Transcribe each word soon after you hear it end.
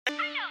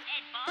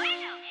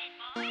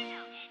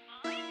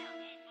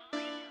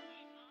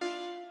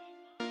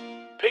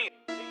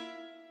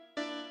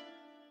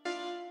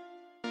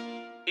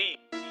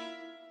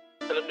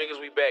Tell them niggas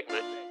we back,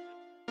 man.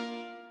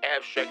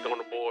 Abstract on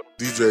the board.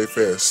 DJ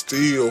Fast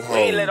still home.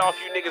 We ain't let off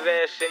you niggas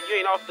ass shit. You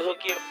ain't off the hook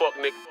yet, fuck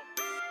nigga.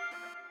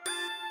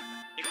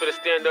 You finna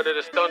stand under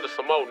the thunder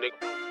some more, nigga.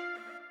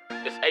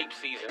 It's ape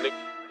season, nigga.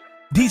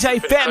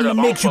 DJ Fat in the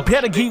mix, you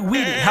better get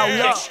with it. How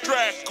y'all?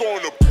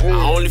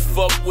 I only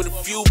fuck with a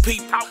few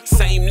people.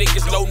 Same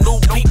niggas, no new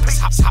people.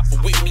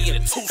 Hopper with me in a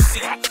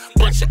two-seat.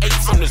 Bunch of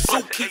apes on the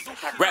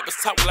zookeeper. Rappers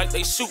talk like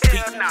they shoot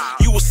people.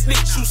 You a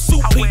snitch, you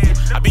sue people.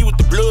 I be with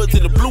the bloods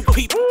and the blue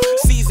people.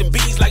 C's and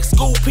B's like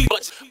school people.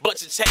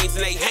 Bunch of chains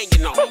and they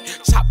hanging on me.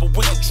 Chopper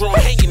with the drum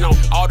hanging on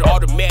me. All the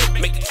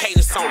automatic, make a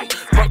cadence on me.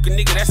 Broke a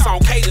nigga, that's on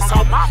cadence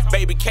on me.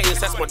 Baby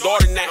cadence, that's my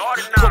daughter name.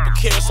 Couple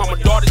carrots on my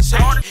daughter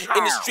chain.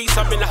 In the streets,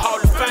 I'm in the Hall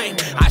of Fame.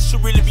 I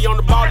should really be on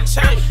the ball and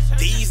chain.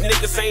 These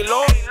niggas ain't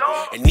loyal,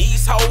 and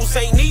these hoes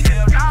ain't neither.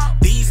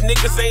 These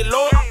niggas ain't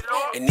loyal,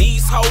 and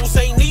these hoes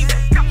ain't neither.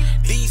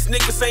 These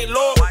niggas ain't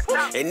loyal,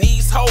 and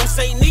these hoes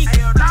ain't neither.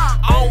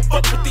 I don't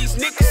fuck with these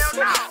niggas.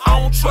 I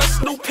don't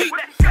trust new people.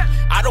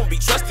 I don't be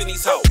trusting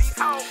these hoes.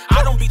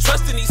 I don't be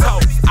trusting these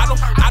hoes.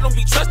 I don't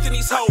be trusting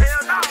these hoes.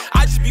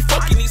 I just be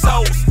fucking these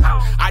hoes.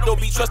 I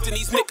don't be trusting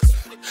these niggas.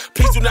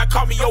 Please do not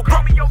call me your bro.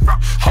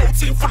 Whole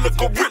team full of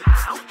gorillas.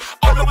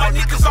 All of my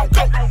niggas on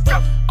go.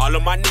 All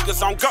of my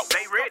niggas on go.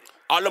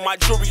 All of my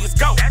jewelry is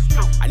gold.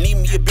 I need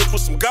me a bitch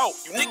with some gold.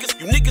 You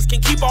niggas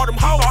can keep all them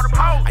hoes.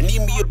 I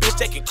need me a bitch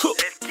that can cook,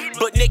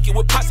 but naked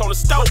with pots on the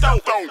stove.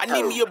 I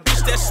need me a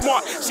bitch that's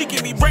smart. She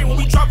give me brain when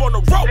we drive on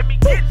the road.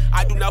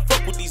 I do not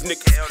fuck with these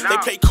niggas. They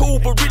play cool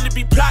but really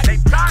be plotting.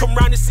 Come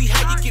round and see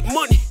how you get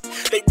money.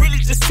 They really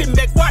just sitting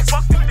back watching.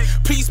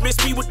 Please miss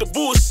me with the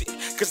bullshit,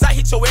 cause I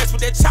hit your ass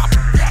with that chopper.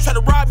 Try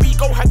to rob me,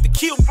 gon' have to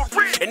kill me.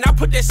 And I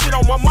put that shit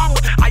on my mama.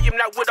 I am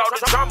not with all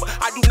the drama.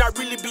 I do not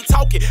really be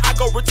talking. I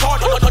go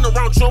retarded. Run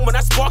around drum when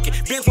I spark it.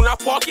 Benz when I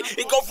park it.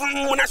 It go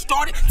vroom when I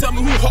start it. Tell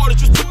me who harder.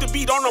 Just put the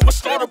beat on. I'ma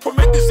start a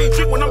promethazine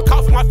drink when I'm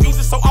coughing. My fees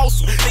are so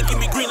awesome. They give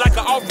me green like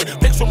an offering.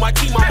 Thanks for my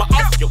team, I'ma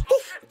off you.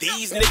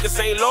 These niggas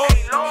ain't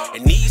loyal,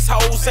 and these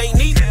hoes ain't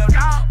neither.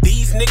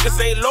 These niggas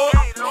ain't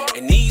loyal,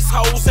 and these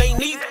hoes ain't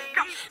neither.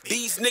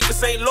 These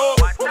niggas ain't loyal,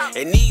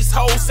 and these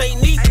hoes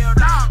ain't neither.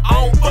 I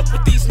don't fuck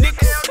with these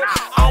niggas.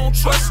 I don't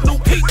trust new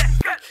people.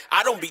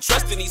 I don't be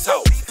trusting these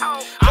hoes.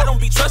 I don't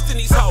be trusting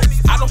these hoes.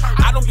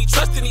 I don't be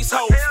trusting these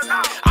hoes.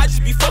 I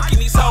just be fucking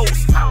these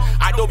hoes.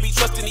 I don't be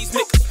trusting these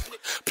niggas.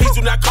 Please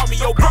do not call me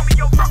your bro.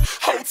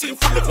 Whole team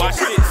full of watch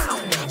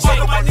this.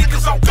 All of my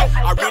niggas on go.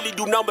 I really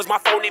do numbers, my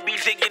phone it be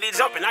jigging it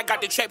jumping. I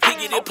got the trap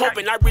picking it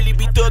pumping. I really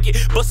be thugging,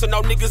 busting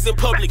on niggas in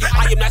public.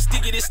 I am not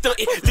sticking it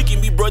stunting. Look at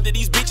me, brother,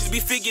 these bitches be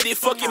figured it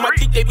fucking. My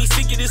dick they be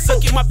singing it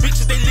sucking. My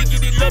bitches they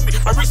licking it love me.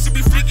 My wrist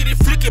be flicking it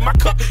flicking. My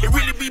cup it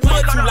really be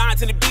mud. 2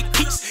 lines in a big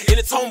piece. In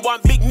its home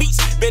one big meats.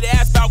 Better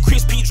ask about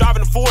Chris P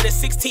driving a Ford at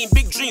 16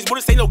 big dreams. What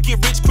if they no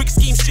get rich quick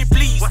scheme shit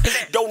please?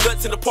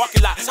 Donuts in the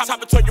parking lot. Top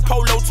to turn your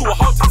polo to a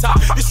halter top.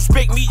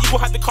 Disrespect me, you gon'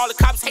 have to call the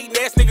cops. Hating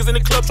ass niggas in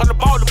the club trying to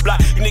ball the block.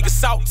 You niggas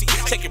salty,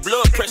 check your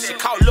blood pressure.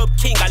 Call up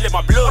King, I let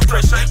my blood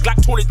pressure. Glock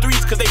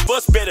 23s cause they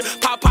bust better.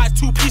 Popeye's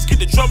 2-piece, get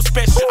the drum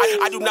special.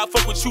 I do not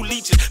fuck with you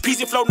leeches.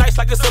 Peasy flow nice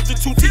like a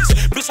substitute teacher.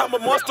 Bitch, I'm a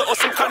monster or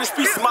some kind of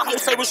species. My whole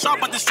say was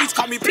sharp, but the streets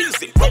call me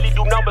Peasy. Really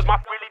do numbers, my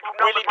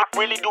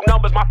really do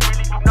numbers, my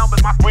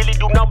really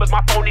do numbers,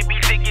 my phone it be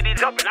jigging it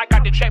jumping. I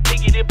got the trap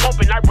picking it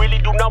pumping. I really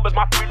do numbers,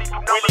 my really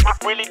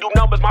do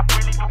numbers, my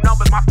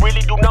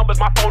really do numbers,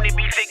 my phone it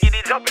be jigging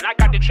it jumping. I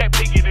got the trap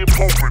picking it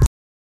pumping.